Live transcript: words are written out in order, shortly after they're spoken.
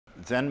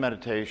Zen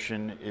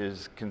meditation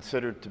is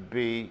considered to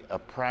be a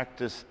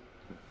practice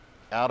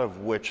out of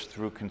which,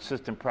 through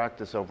consistent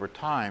practice over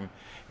time,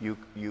 you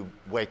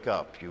wake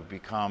up, you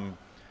become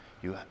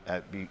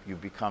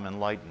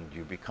enlightened,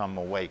 you become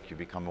awake, you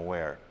become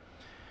aware.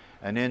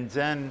 And in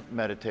Zen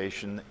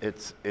meditation,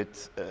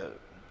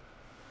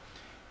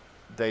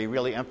 they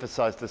really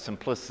emphasize the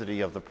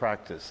simplicity of the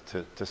practice,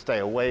 to stay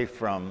away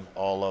from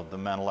all of the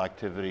mental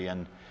activity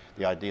and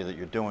the idea that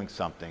you're doing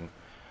something.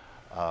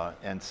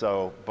 And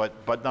so,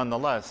 but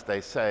nonetheless,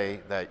 they say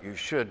that you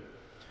should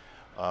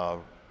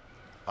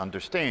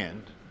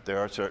understand there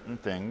are certain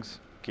things: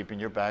 keeping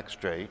your back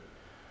straight,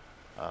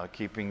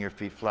 keeping your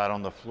feet flat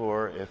on the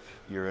floor if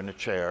you're in a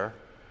chair,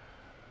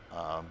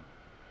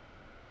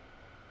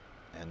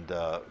 and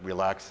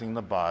relaxing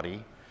the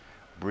body,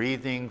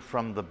 breathing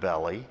from the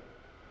belly.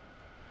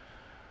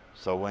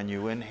 So when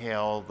you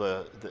inhale,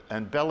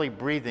 and belly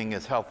breathing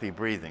is healthy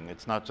breathing.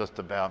 It's not just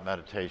about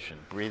meditation.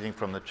 Breathing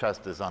from the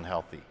chest is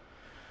unhealthy.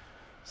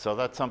 So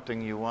that's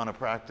something you want to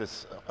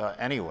practice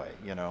anyway.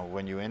 You know,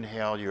 when you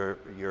inhale,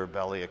 your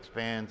belly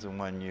expands, and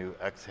when you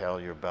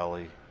exhale, your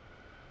belly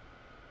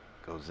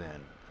goes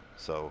in.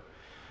 So,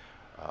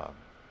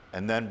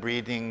 and then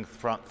breathing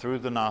through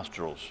the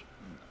nostrils,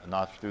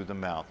 not through the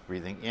mouth.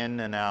 Breathing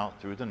in and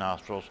out through the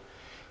nostrils,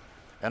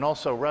 and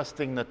also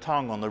resting the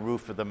tongue on the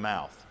roof of the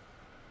mouth.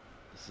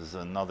 This is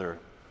another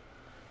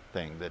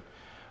thing that,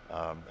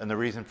 and the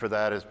reason for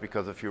that is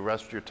because if you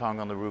rest your tongue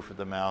on the roof of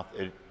the mouth,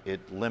 it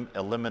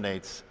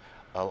eliminates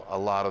a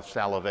lot of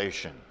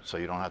salivation, so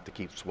you don't have to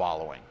keep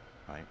swallowing,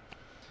 right?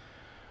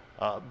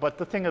 But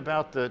the thing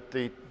about the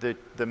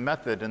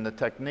method and the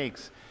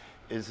techniques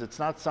is it's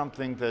not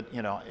something that,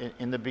 you know,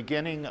 in the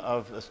beginning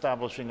of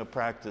establishing a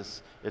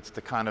practice, it's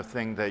the kind of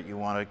thing that you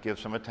want to give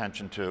some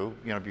attention to,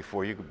 you know,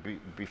 before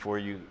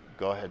you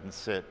go ahead and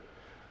sit,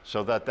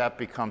 so that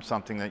becomes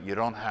something that you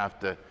don't have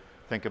to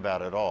think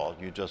about at all.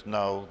 You just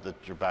know that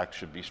your back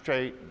should be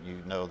straight, you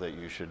know that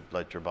you should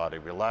let your body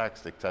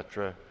relax,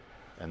 etc.,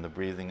 and the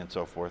breathing and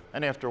so forth.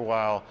 And after a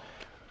while,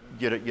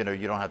 you know,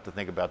 you don't have to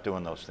think about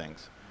doing those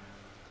things.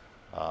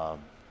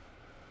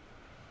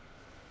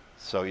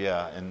 So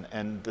yeah,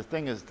 and the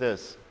thing is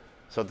this.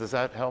 So does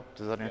that help?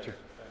 Does that answer?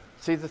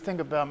 See, the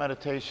thing about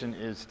meditation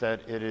is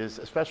that it is,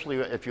 especially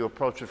if you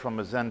approach it from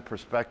a Zen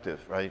perspective,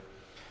 right?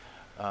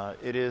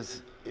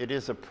 It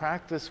is a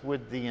practice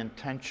with the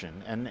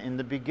intention. And in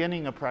the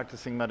beginning of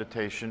practicing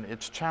meditation,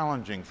 it's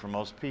challenging for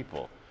most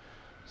people.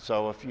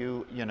 So if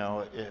you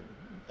know,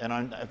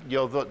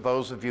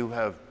 those of you who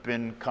have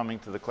been coming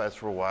to the class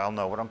for a while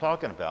know what I'm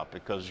talking about,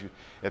 because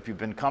if you've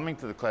been coming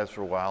to the class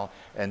for a while,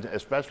 and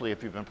especially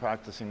if you've been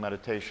practicing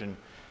meditation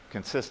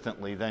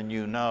consistently, then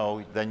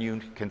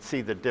you can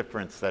see the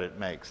difference that it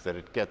makes, that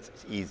it gets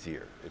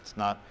easier.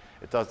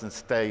 It doesn't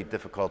stay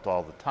difficult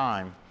all the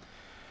time.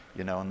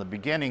 You know, in the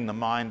beginning, the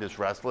mind is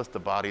restless, the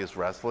body is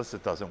restless,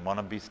 it doesn't want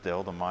to be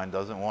still, the mind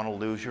doesn't want to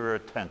lose your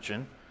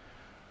attention,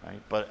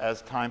 right? But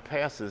as time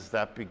passes,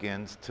 that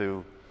begins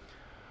to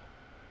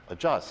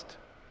adjust.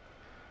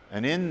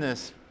 And in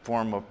this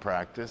form of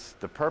practice,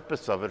 the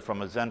purpose of it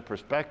from a Zen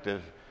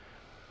perspective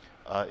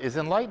is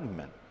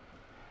enlightenment.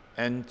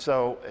 And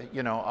so,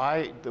 you know,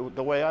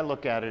 the way I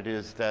look at it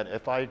is that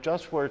if I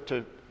just were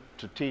to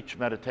teach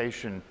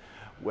meditation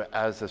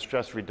as a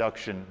stress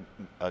reduction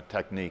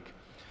technique,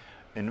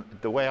 and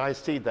the way I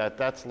see that,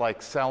 that's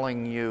like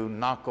selling you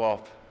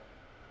knockoff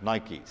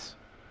Nikes,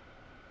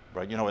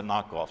 right? You know what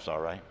knockoffs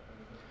are, right?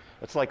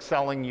 It's like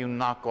selling you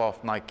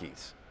knockoff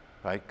Nikes,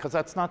 right? Because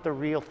that's not the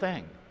real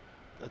thing.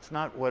 That's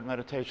not what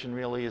meditation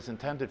really is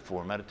intended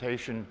for.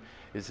 Meditation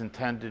is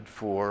intended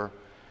for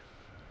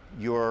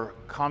your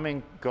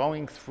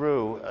going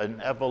through an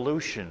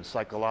evolution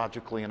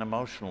psychologically and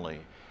emotionally.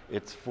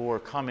 It's for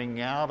coming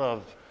out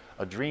of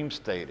a dream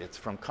state. It's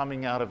from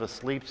coming out of a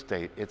sleep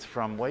state. It's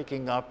from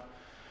waking up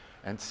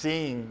and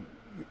seeing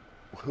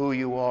who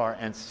you are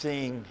and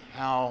seeing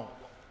how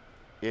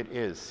it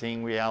is,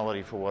 seeing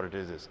reality for what it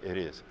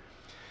is.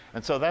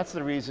 And so that's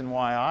the reason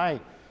why I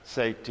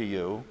say to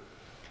you,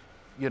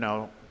 you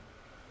know,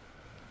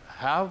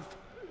 have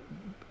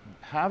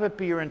it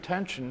be your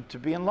intention to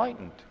be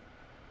enlightened.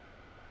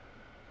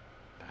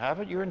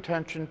 Have it your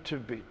intention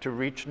to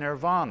reach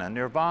nirvana.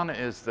 Nirvana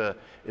is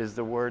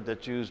the word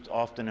that's used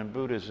often in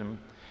Buddhism,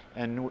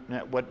 and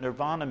what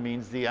nirvana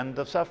means, the end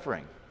of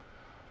suffering.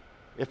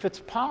 If it's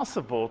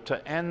possible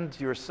to end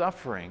your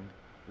suffering,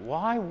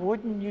 why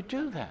wouldn't you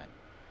do that?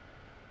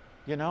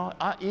 You know,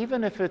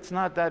 even if it's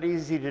not that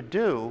easy to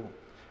do,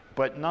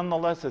 but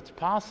nonetheless it's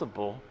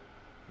possible,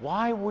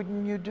 why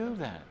wouldn't you do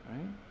that,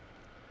 right?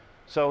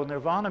 So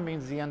nirvana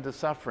means the end of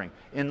suffering.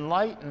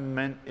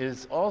 Enlightenment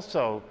is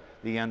also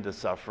the end of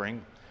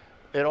suffering.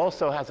 It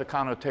also has a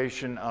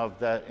connotation of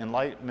that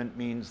enlightenment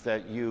means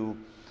that you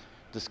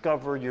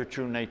discover your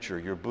true nature,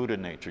 your Buddha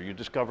nature. You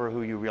discover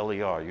who you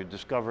really are. You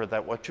discover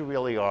that what you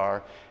really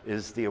are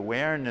is the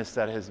awareness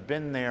that has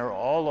been there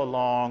all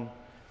along,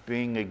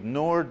 being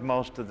ignored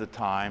most of the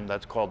time.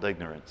 That's called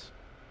ignorance.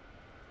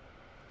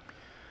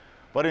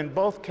 But in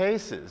both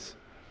cases,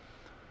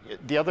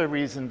 the other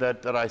reason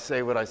that I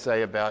say what I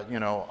say about,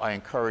 I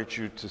encourage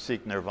you to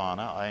seek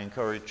nirvana, I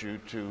encourage you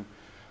to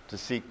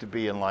seek to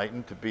be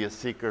enlightened, to be a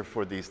seeker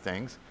for these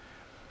things,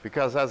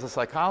 because as a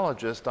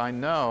psychologist, I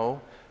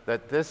know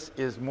that this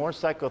is more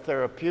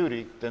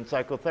psychotherapeutic than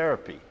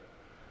psychotherapy.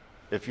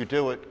 If you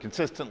do it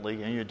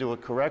consistently and you do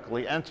it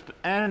correctly,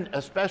 and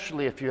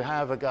especially if you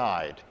have a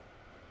guide,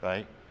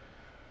 right?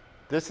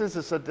 This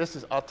is,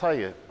 I'll tell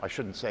you, I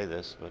shouldn't say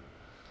this, but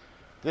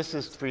this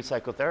is free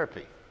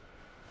psychotherapy.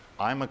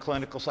 I'm a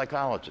clinical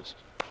psychologist,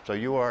 so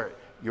you are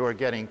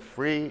getting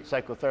free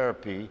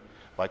psychotherapy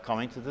by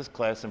coming to this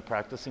class and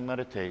practicing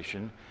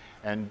meditation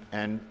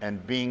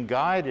and being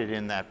guided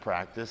in that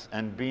practice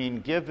and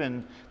being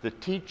given the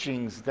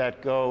teachings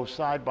that go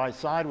side by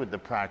side with the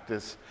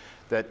practice,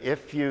 that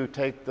if you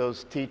take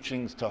those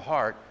teachings to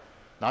heart,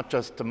 not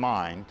just to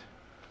mind,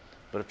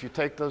 but if you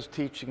take those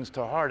teachings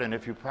to heart and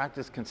if you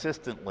practice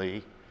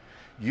consistently,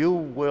 you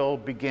will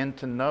begin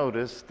to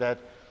notice that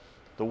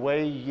the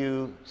way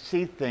you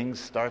see things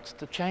starts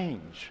to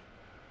change.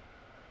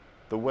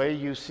 The way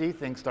you see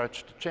things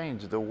starts to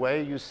change. The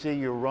way you see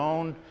your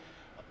own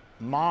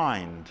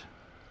mind,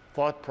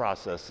 thought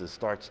processes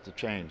starts to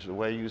change. The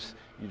way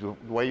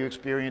you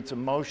experience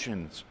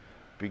emotions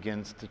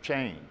begins to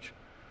change.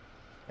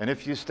 And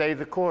if you stay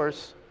the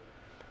course,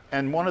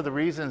 and one of the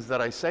reasons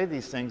that I say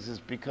these things is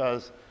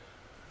because,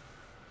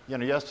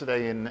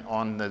 yesterday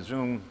on the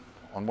Zoom,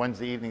 on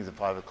Wednesday evenings at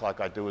 5 o'clock,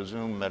 I do a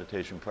Zoom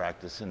meditation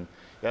practice, and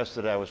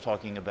yesterday I was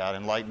talking about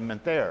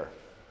enlightenment there.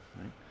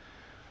 Right?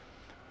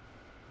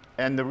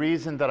 And the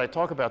reason that I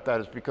talk about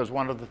that is because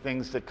one of the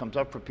things that comes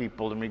up for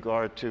people in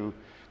regard to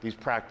these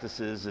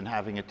practices and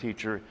having a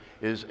teacher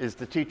is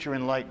the teacher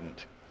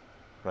enlightened,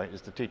 right?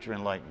 Is the teacher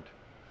enlightened?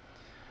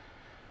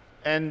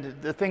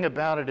 And the thing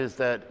about it is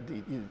that,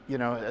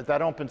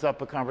 that opens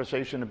up a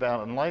conversation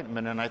about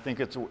enlightenment, and I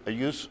think it's a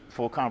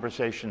useful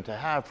conversation to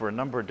have for a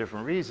number of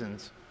different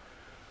reasons.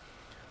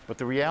 But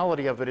the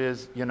reality of it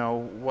is,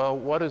 well,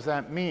 what does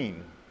that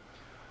mean?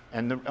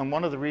 And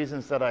one of the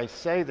reasons that I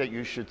say that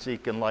you should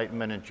seek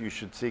enlightenment and you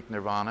should seek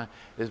nirvana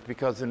is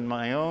because in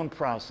my own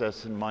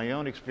process, in my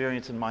own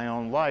experience, in my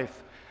own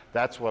life,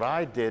 that's what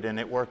I did, and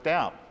it worked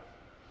out.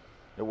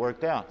 It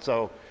worked out.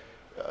 So,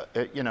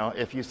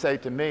 if you say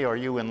to me, are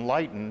you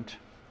enlightened?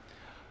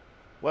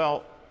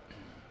 Well,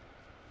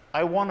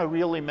 I want to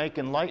really make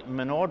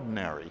enlightenment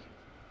ordinary,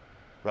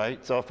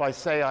 right? So if I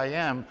say I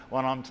am,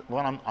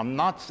 I'm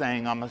not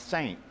saying I'm a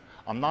saint.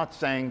 I'm not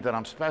saying that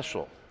I'm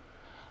special.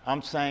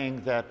 I'm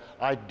saying that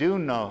I do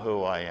know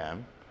who I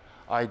am.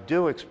 I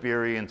do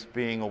experience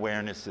being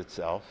awareness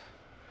itself.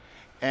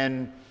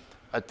 And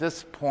at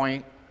this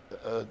point,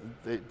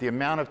 the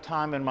amount of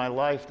time in my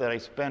life that I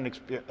spend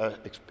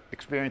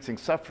experiencing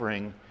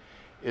suffering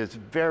is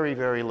very,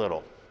 very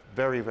little.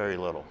 Very, very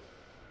little.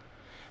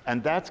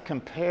 And that's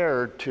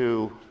compared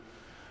to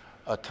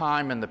a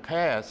time in the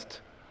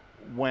past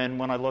when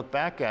I look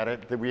back at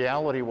it, the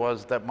reality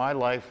was that my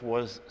life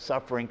was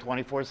suffering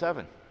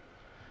 24/7.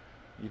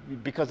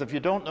 Because if you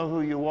don't know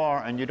who you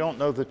are and you don't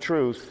know the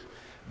truth,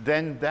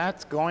 then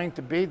that's going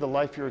to be the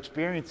life you're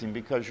experiencing,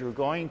 because you're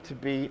going to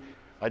be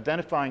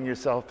identifying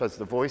yourself as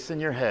the voice in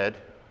your head.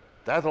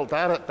 That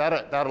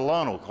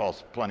alone will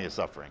cause plenty of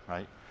suffering,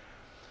 right?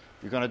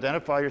 You're going to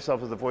identify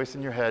yourself as the voice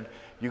in your head.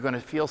 You're going to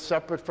feel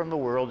separate from the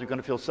world. You're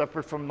going to feel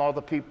separate from all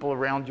the people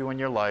around you in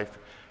your life.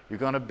 You're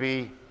going to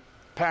be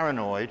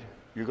paranoid.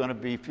 You're going to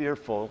be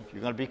fearful.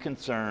 You're going to be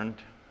concerned.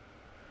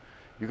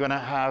 You're going to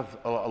have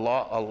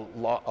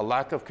a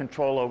lack of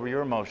control over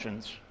your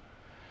emotions,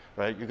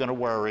 right? You're going to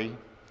worry.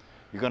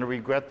 You're going to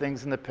regret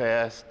things in the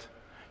past.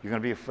 You're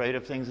going to be afraid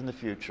of things in the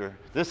future.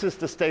 This is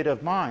the state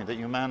of mind that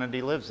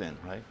humanity lives in,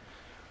 right?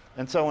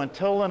 And so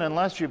until and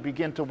unless you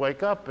begin to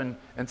wake up and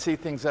see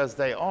things as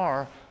they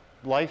are,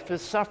 life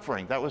is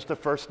suffering. That was the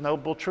first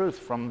noble truth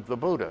from the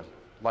Buddha.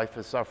 Life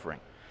is suffering.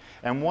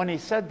 And when he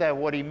said that,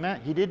 what he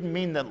meant, he didn't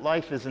mean that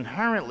life is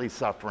inherently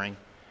suffering,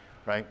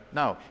 right?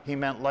 No, he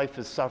meant life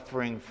is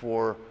suffering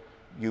for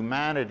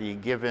humanity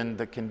given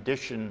the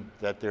condition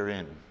that they're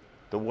in.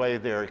 The way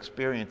they're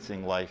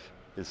experiencing life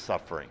is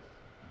suffering.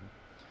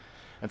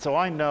 And so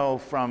I know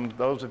from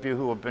those of you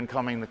who have been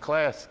coming to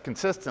class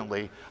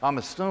consistently, I'm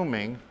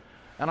assuming,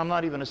 and I'm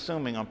not even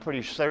assuming, I'm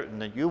pretty certain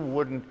that you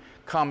wouldn't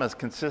come as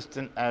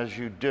consistent as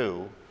you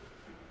do,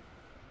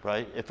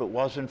 right, if it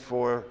wasn't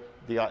for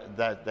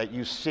that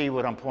you see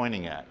what I'm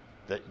pointing at,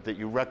 that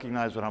you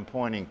recognize what I'm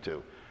pointing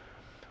to.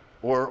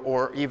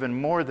 Or even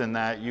more than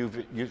that,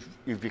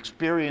 you've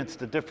experienced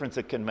the difference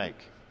it can make.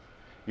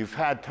 You've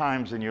had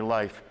times in your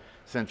life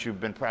since you've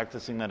been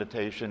practicing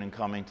meditation and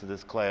coming to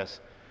this class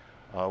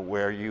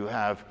where you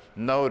have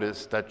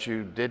noticed that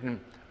you didn't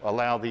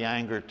allow the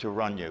anger to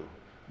run you.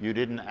 You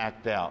didn't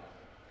act out.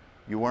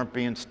 You weren't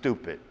being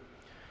stupid.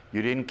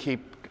 You didn't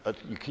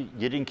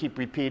keep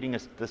repeating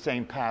the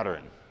same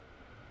pattern.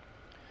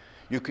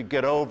 You could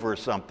get over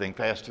something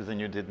faster than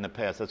you did in the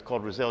past. That's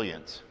called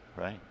resilience,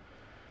 right?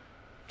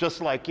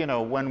 Just like,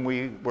 when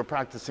we were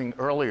practicing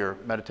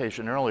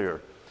meditation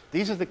earlier,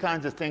 these are the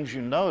kinds of things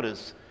you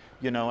notice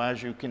you know,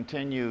 as you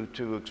continue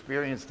to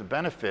experience the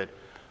benefit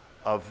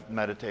of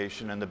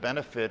meditation and the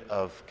benefit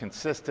of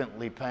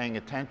consistently paying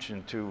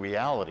attention to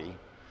reality.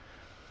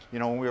 You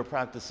know, when we were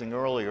practicing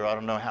earlier, I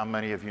don't know how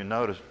many of you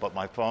noticed, but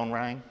my phone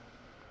rang,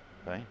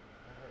 right?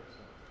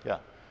 Yeah.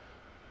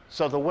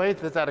 So the way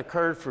that that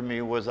occurred for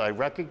me was I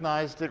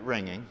recognized it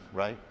ringing,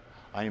 right?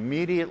 I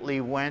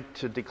immediately went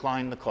to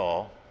decline the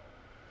call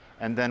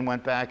and then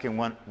went back and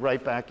went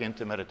right back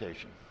into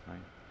meditation, right?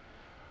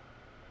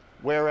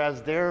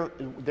 Whereas there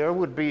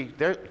would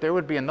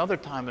be another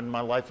time in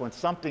my life when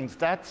something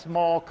that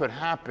small could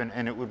happen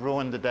and it would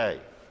ruin the day.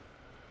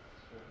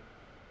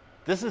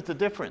 This is the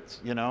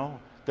difference, you know?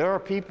 There are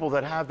people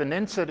that have an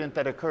incident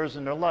that occurs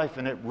in their life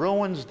and it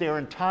ruins their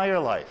entire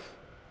life.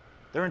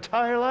 Their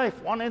entire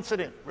life, one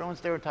incident ruins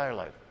their entire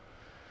life.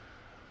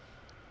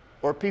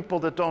 Or people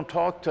that don't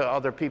talk to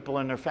other people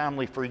in their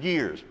family for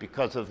years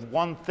because of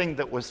one thing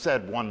that was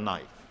said one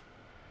night.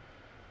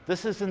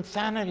 This is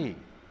insanity.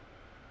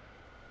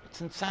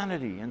 It's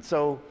insanity. And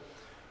so,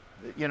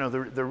 you know,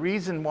 the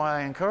reason why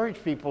I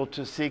encourage people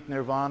to seek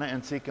nirvana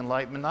and seek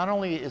enlightenment, not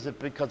only is it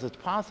because it's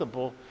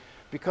possible,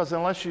 because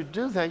unless you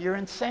do that, you're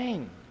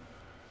insane.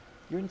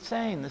 You're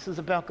insane. This is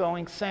about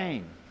going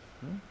sane.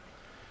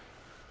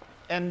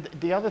 And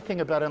the other thing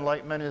about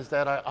enlightenment is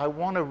that I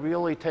want to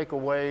really take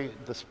away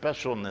the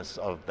specialness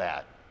of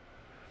that.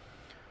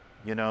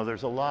 You know,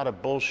 there's a lot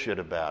of bullshit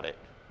about it,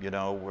 you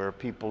know, where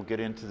people get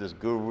into this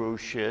guru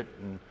shit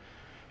and,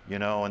 you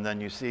know, and then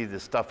you see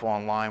this stuff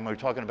online. We were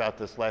talking about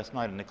this last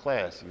night in the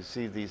class. You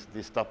see these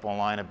stuff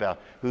online about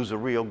who's a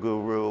real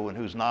guru and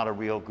who's not a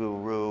real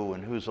guru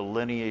and who's a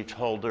lineage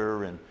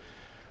holder and,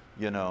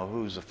 you know,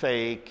 who's a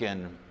fake.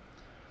 And,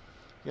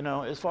 you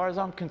know, as far as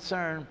I'm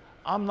concerned,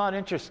 I'm not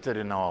interested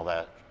in all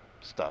that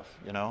stuff,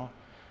 you know.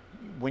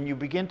 When you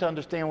begin to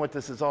understand what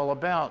this is all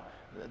about,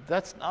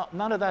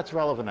 none of that's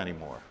relevant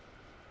anymore.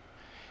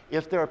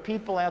 If there are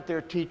people out there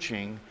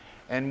teaching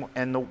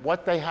and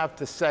what they have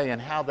to say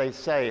and how they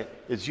say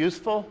it is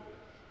useful,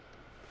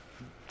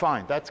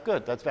 fine, that's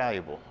good, that's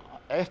valuable.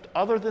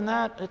 Other than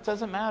that, it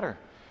doesn't matter.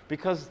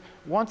 Because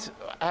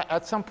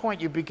at some point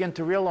you begin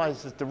to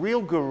realize that the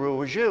real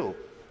guru is you.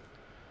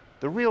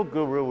 The real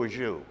guru is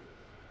you.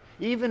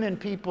 Even in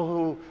people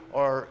who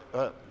are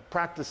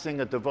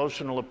practicing a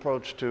devotional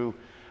approach to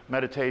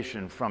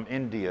meditation from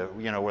India,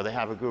 you know, where they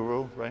have a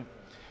guru, right?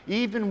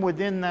 Even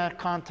within that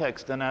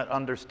context and that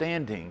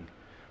understanding,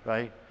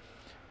 right?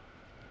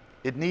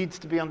 It needs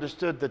to be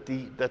understood that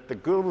the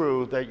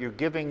guru that you're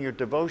giving your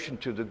devotion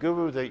to, the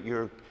guru that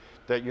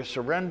you're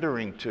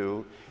surrendering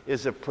to,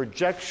 is a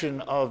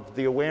projection of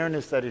the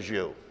awareness that is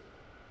you,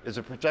 is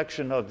a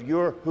projection of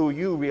who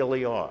you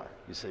really are,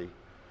 you see.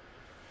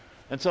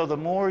 And so the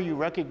more you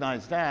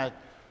recognize that,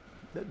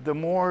 the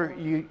more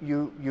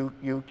you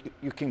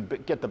can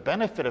get the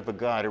benefit of a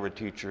guide or a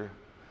teacher,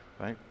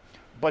 right?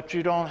 But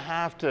you don't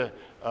have to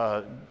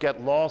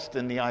get lost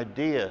in the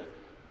idea,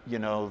 you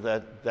know,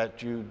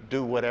 that you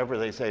do whatever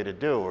they say to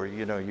do, or,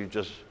 you know, you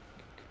just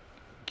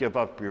give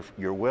up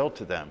your will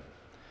to them.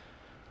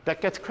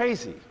 That gets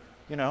crazy,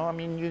 you know. I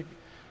mean,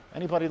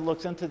 anybody who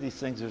looks into these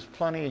things, there's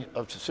plenty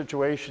of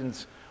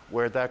situations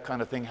where that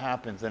kind of thing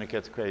happens and it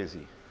gets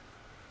crazy.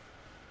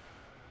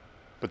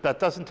 But that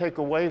doesn't take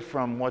away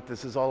from what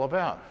this is all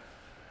about.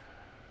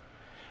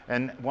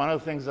 And one of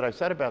the things that I've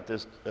said about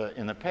this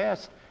in the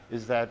past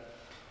is that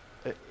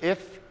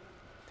if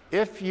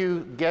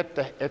you get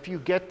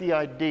the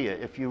idea,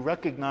 if you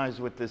recognize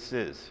what this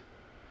is,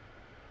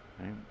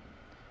 right,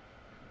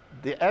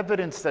 the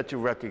evidence that you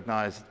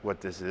recognize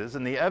what this is,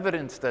 and the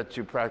evidence that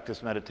you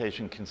practice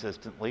meditation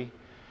consistently,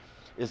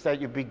 is that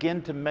you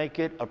begin to make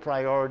it a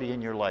priority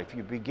in your life.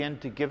 You begin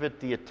to give it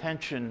the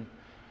attention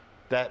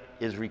that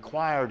is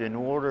required in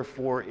order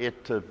for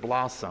it to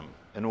blossom,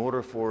 in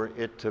order for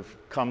it to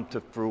come to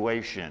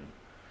fruition.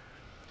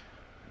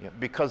 Yeah,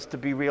 because to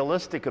be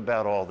realistic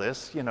about all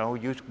this, you know,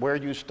 where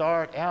you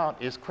start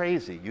out is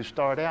crazy. You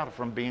start out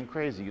from being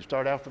crazy. You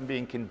start out from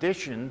being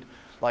conditioned,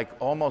 like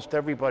almost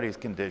everybody's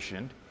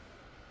conditioned.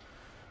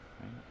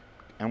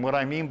 And what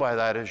I mean by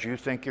that is you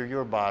think you're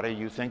your body,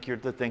 you think you're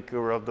the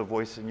thinker of the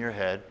voice in your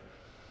head,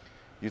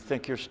 you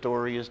think your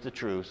story is the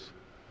truth.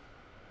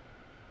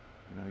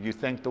 You know, you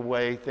think the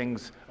way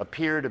things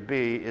appear to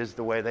be is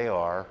the way they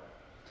are.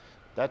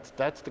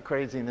 That's the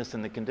craziness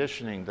and the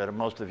conditioning that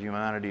most of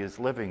humanity is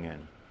living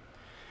in.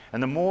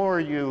 And the more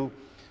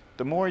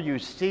you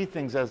see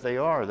things as they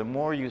are, the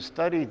more you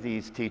study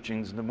these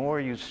teachings, the more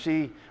you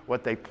see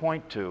what they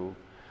point to,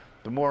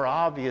 the more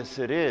obvious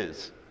it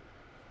is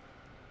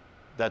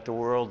that the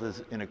world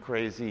is in a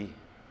crazy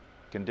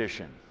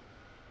condition.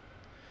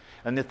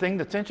 And the thing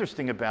that's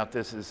interesting about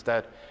this is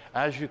that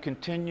as you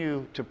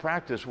continue to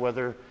practice,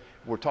 whether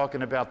we're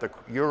talking about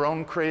your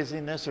own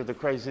craziness or the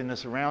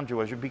craziness around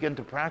you, as you begin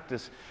to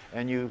practice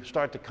and you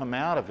start to come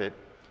out of it,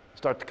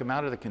 start to come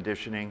out of the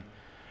conditioning,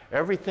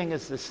 everything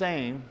is the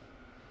same.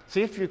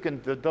 See if you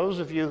can, those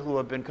of you who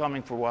have been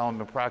coming for a while and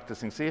been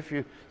practicing, see if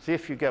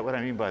you get what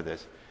I mean by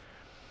this.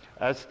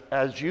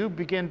 As you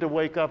begin to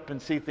wake up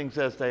and see things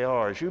as they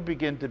are, as you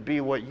begin to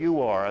be what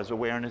you are as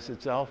awareness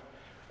itself,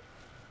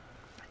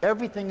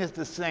 everything is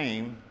the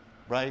same,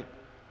 right?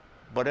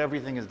 But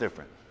everything is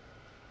different.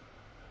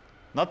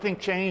 Nothing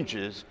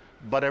changes,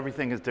 but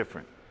everything is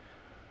different.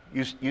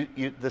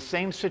 The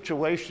same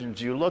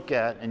situations you look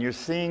at, and you're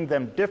seeing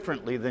them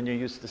differently than you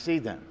used to see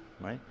them,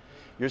 right?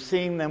 You're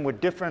seeing them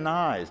with different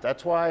eyes.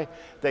 That's why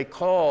they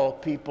call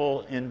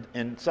people,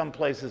 in some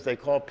places, they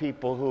call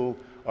people who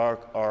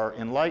are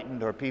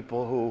enlightened or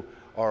people who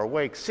are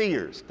awake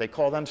seers. They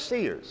call them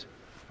seers,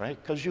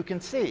 right? Because you can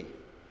see.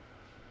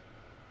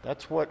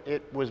 That's what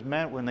it was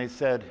meant when they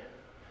said,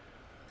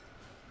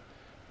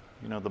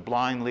 you know, the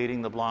blind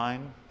leading the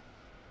blind,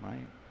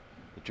 right?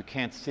 That you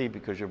can't see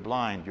because you're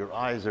blind. Your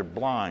eyes are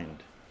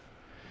blind.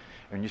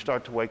 And you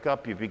start to wake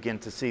up, you begin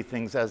to see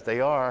things as they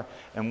are.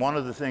 And one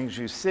of the things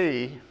you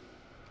see,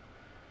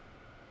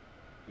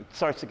 it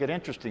starts to get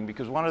interesting,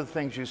 because one of the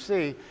things you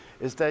see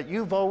is that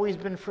you've always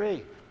been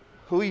free.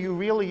 Who you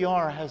really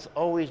are has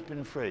always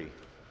been free.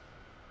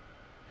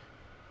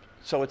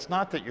 So it's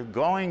not that you're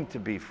going to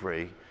be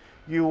free.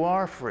 You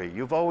are free.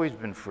 You've always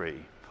been free.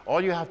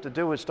 All you have to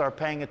do is start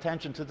paying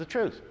attention to the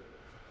truth.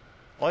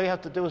 All you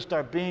have to do is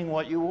start being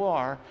what you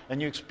are,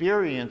 and you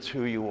experience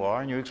who you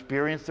are, and you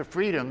experience the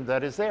freedom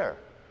that is there.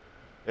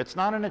 It's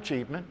not an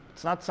achievement.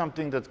 It's not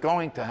something that's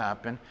going to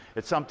happen.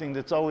 It's something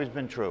that's always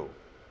been true.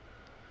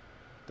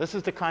 This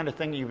is the kind of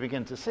thing you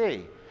begin to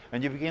see.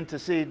 And you begin to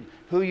see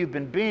who you've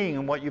been being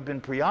and what you've been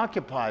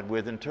preoccupied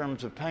with in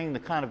terms of paying the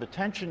kind of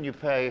attention you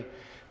pay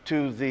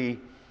to the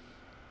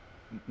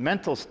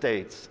mental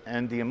states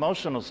and the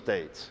emotional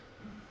states,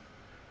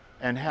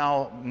 and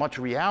how much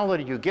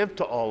reality you give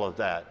to all of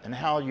that, and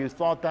how you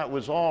thought that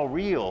was all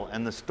real,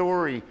 and the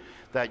story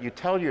that you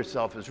tell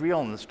yourself is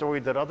real, and the story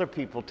that other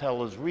people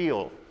tell is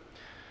real.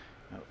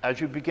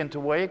 As you begin to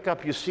wake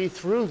up, you see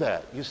through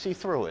that. You see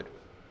through it.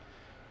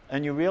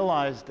 And you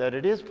realize that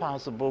it is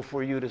possible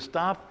for you to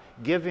stop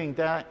giving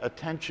that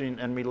attention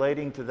and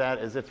relating to that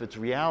as if it's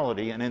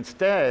reality, and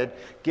instead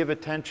give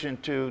attention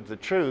to the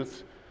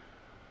truth,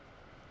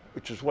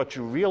 which is what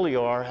you really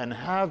are and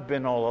have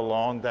been all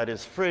along, that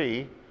is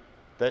free,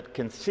 that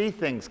can see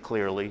things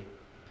clearly,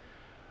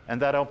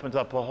 and that opens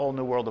up a whole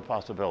new world of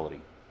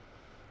possibility.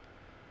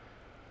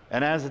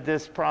 And as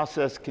this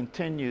process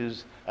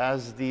continues,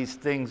 as these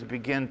things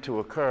begin to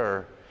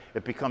occur,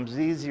 it becomes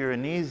easier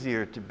and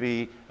easier to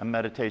be a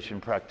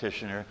meditation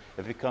practitioner.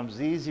 It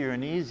becomes easier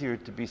and easier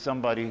to be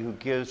somebody who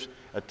gives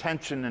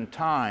attention and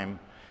time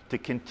to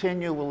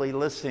continually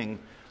listening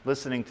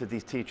to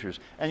these teachers.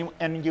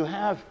 And you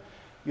have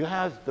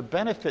the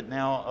benefit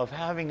now of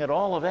having it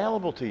all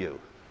available to you.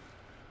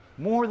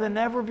 More than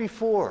ever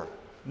before.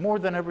 More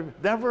than ever.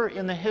 Never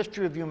in the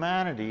history of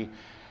humanity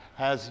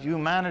has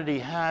humanity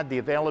had the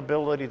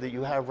availability that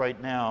you have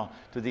right now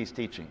to these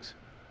teachings.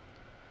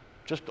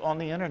 Just on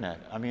the internet.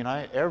 I mean,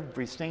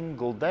 every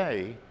single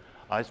day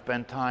I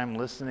spend time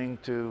listening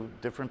to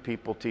different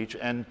people teach,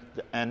 and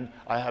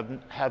I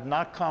have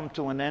not come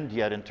to an end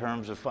yet in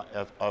terms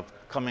of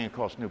coming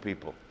across new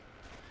people.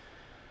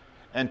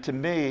 And to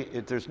me,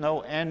 there's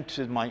no end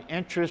to my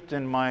interest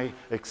and my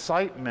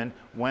excitement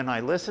when I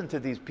listen to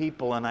these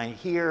people and I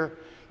hear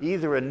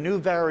either a new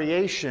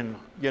variation,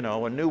 you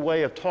know, a new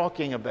way of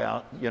talking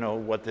about, you know,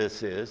 what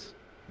this is,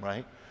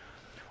 right?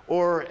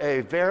 Or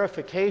a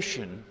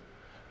verification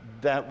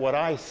that what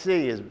I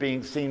see is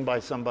being seen by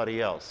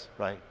somebody else,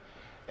 right?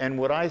 And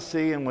what I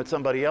see and what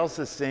somebody else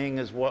is seeing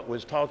is what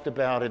was talked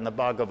about in the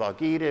Bhagavad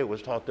Gita, it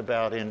was talked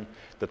about in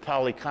the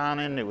Pali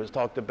Canon, it was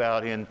talked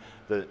about in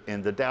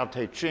the Tao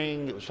Te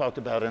Ching, it was talked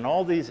about in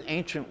all these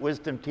ancient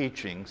wisdom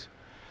teachings.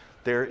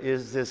 There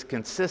is this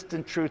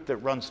consistent truth that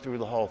runs through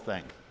the whole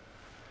thing.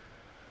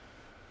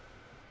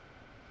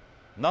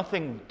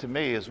 Nothing to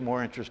me is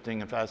more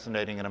interesting and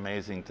fascinating and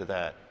amazing to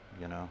that,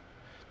 you know,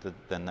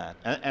 than that.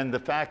 And the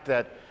fact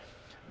that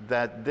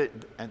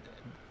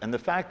the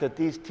fact that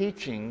these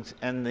teachings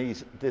and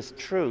this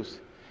truth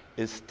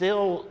is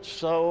still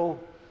so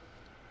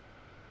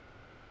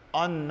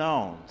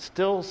unknown,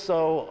 still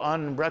so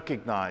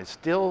unrecognized,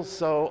 still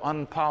so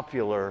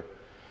unpopular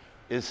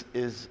is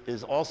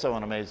also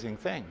an amazing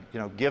thing, you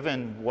know,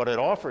 given what it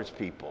offers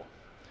people.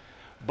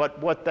 But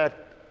what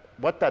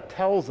that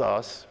tells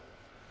us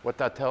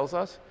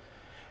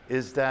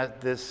is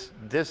that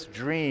this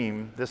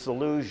dream, this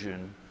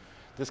illusion,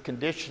 this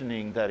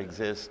conditioning that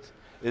exists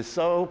is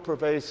so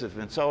pervasive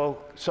and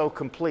so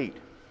complete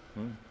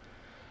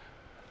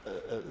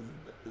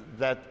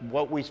that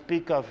what we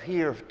speak of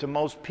here to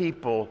most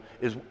people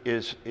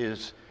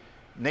is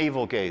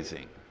navel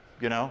gazing,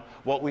 you know.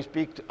 What we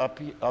speak up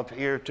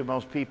here to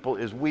most people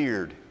is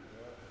weird,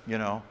 you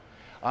know.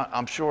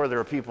 I'm sure there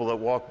are people that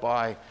walk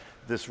by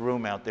this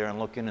room out there and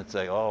look in and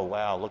say, oh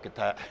wow, look at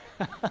that.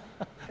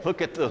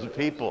 Look at those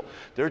people.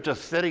 They're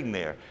just sitting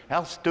there.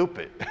 How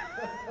stupid.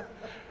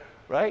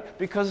 Right?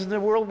 Because in the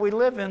world we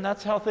live in,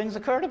 that's how things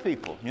occur to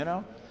people, you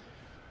know?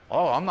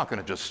 Oh, I'm not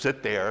going to just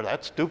sit there.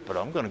 That's stupid.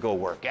 I'm going to go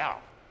work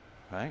out,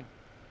 right?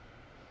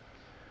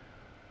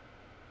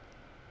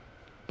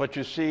 But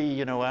you see,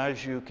 you know,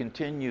 as you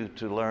continue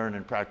to learn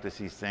and practice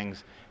these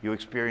things, you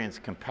experience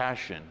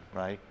compassion,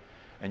 right?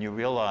 And you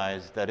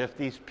realize that if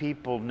these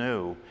people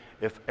knew,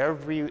 if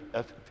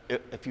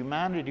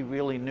humanity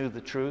really knew the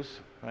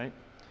truth, right,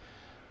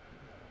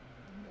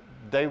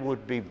 they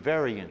would be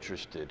very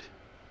interested.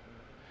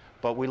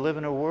 But we live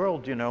in a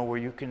world, you know, where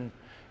you can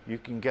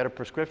get a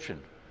prescription,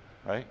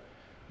 right?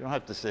 You don't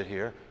have to sit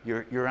here.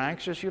 You're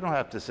anxious, you don't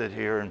have to sit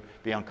here and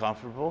be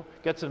uncomfortable.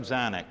 Get some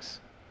Xanax,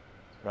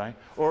 right?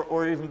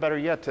 Or even better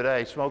yet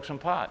today, smoke some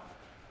pot,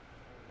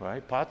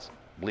 right? Pot's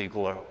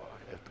legal. Or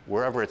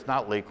wherever it's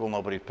not legal,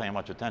 nobody's paying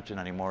much attention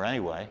anymore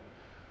anyway,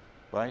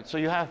 right? So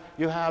you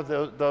have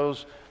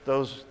those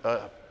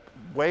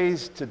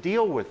ways to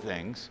deal with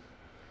things,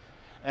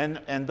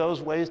 and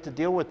those ways to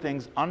deal with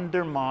things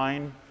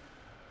undermine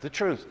the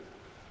truth.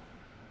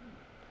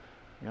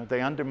 You know,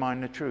 they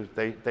undermine the truth.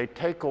 They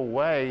take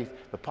away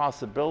the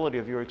possibility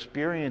of your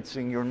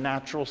experiencing your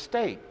natural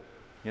state,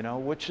 you know,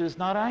 which is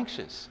not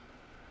anxious.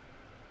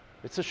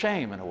 It's a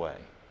shame in a way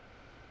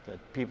that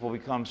people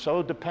become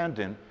so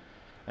dependent,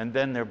 and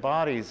then their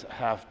bodies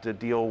have to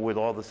deal with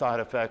all the side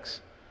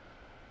effects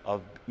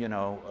of, you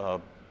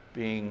know,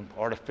 being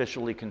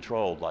artificially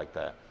controlled like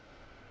that.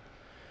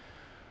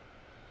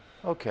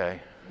 Okay.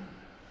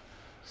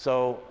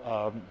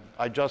 So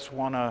I just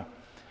want to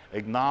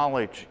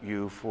acknowledge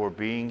you for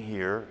being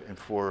here and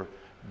for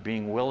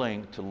being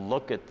willing to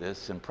look at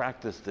this and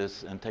practice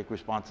this and take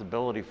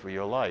responsibility for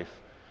your life.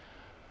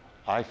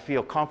 I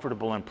feel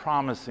comfortable in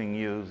promising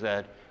you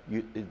that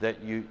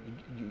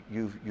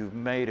you've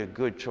made a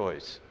good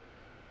choice.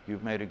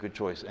 You've made a good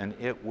choice, and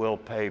it will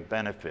pay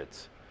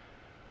benefits,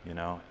 you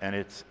know. And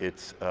it's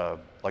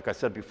like I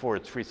said before,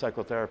 it's free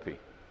psychotherapy.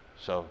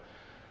 So,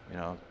 you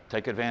know,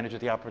 take advantage of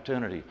the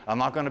opportunity. I'm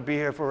not going to be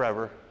here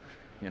forever.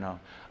 You know,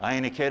 I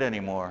ain't a kid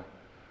anymore,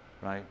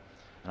 right?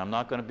 And I'm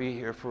not going to be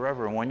here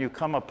forever. And when you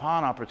come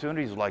upon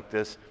opportunities like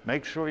this,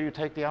 make sure you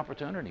take the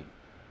opportunity.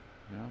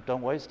 You know,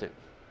 don't waste it.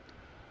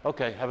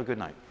 Okay, have a good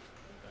night.